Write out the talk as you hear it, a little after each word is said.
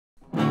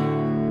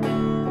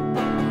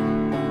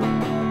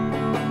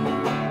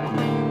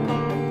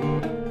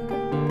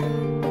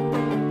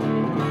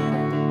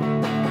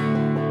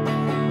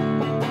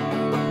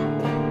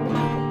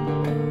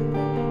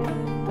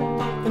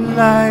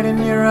light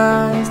in your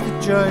eyes, the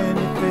joy in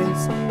your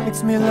face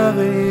makes me love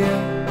it here.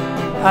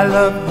 I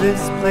love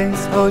this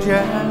place. Hold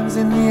your hands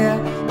in the air,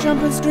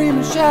 jump and scream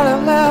and shout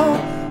out loud.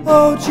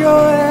 Hold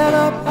your head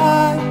up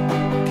high,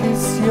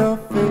 kiss your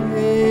face.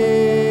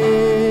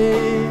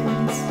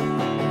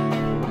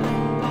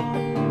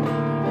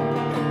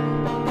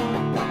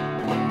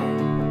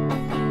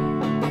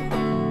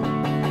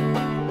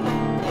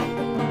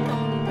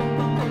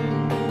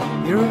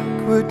 Your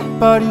awkward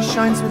body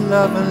shines with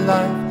love and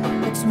life,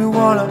 makes me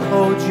wanna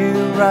hold you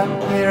right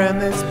here in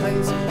this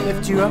place.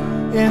 Lift you up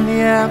in the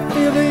air,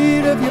 feel the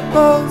heat of your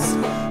pulse.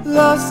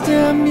 Lost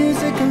in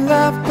music and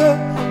laughter,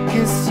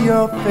 kiss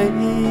your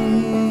face.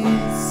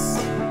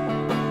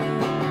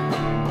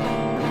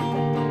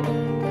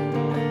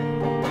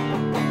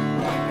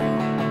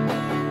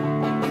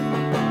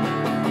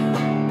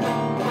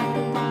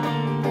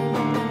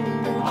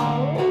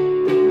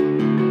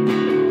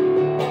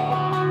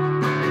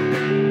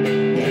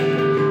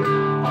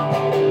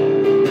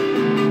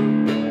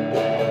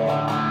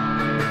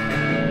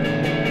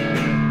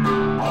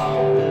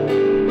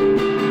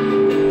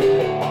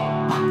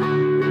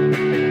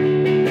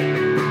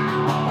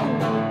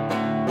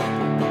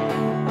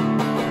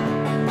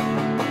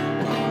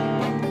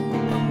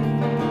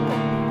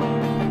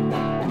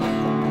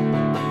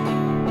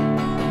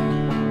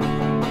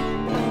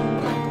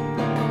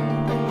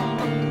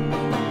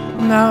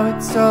 Now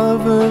it's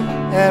over,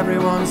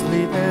 everyone's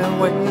leaving,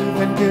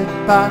 waving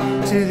goodbye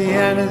to the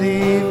end of the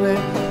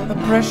evening. A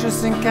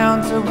precious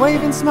encounter,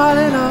 waving,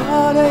 smiling, a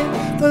heartache.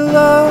 The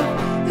love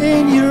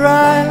in your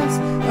eyes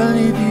will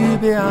leave you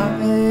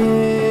behind.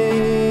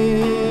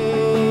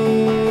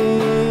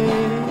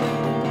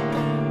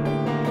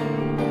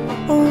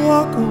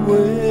 Walk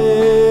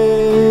away.